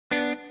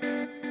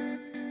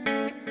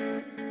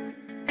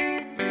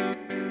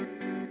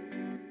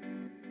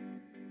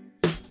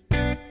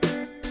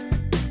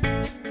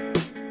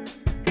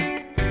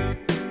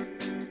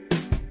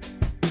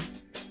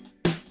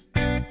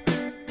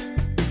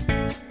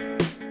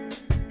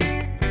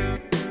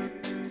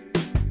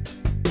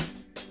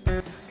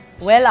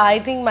Well, I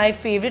think my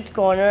favorite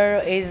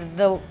corner is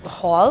the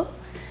hall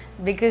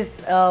because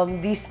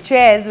these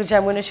chairs, which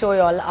I'm going to show you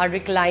all, are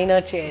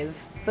recliner chairs.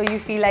 So you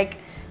feel like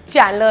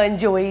Chandler and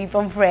Joey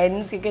from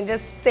Friends. You can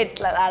just sit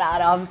like that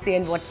aram se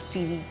and watch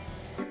TV.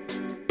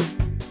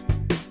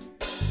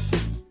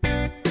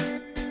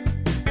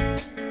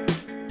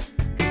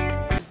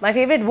 My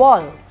favorite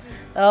wall.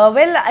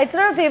 Well, it's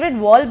not a favorite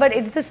wall, but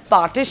it's this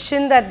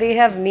partition that they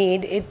have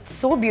made. It's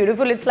so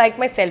beautiful. It's like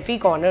my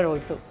selfie corner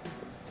also.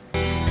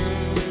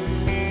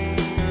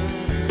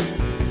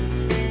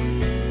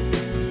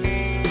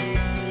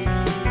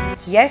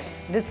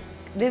 Yes,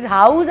 this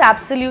house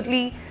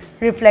absolutely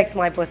reflects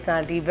my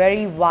personality.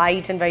 Very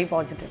white and very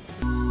positive.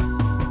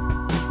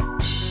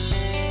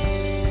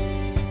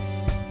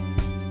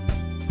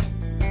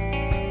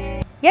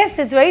 Yes,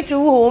 it's very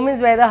true. Home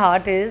is where the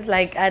heart is.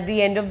 Like at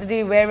the end of the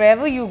day,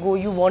 wherever you go,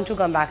 you want to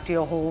come back to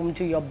your home,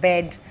 to your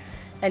bed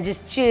and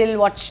just chill,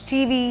 watch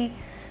TV.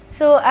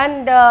 So,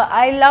 and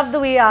I love the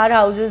way our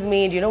house is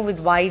made, you know, with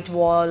white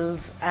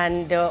walls,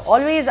 and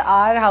always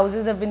our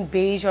houses have been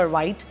beige or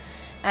white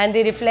and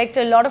they reflect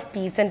a lot of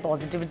peace and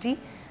positivity.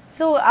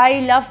 So I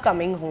love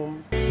coming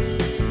home.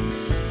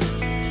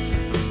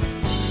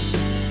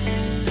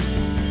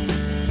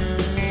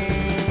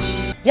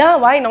 Yeah,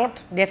 why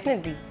not?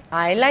 Definitely.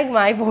 I like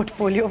my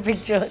portfolio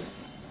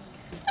pictures.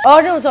 Oh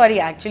no, sorry,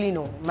 actually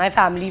no, my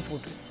family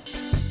photo.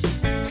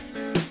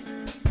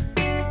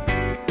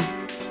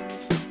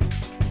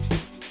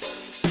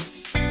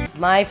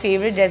 My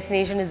favorite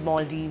destination is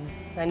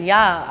Maldives, and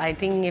yeah, I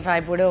think if I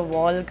put a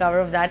wall cover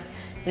of that,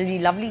 it'll be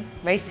lovely,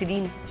 very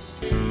serene.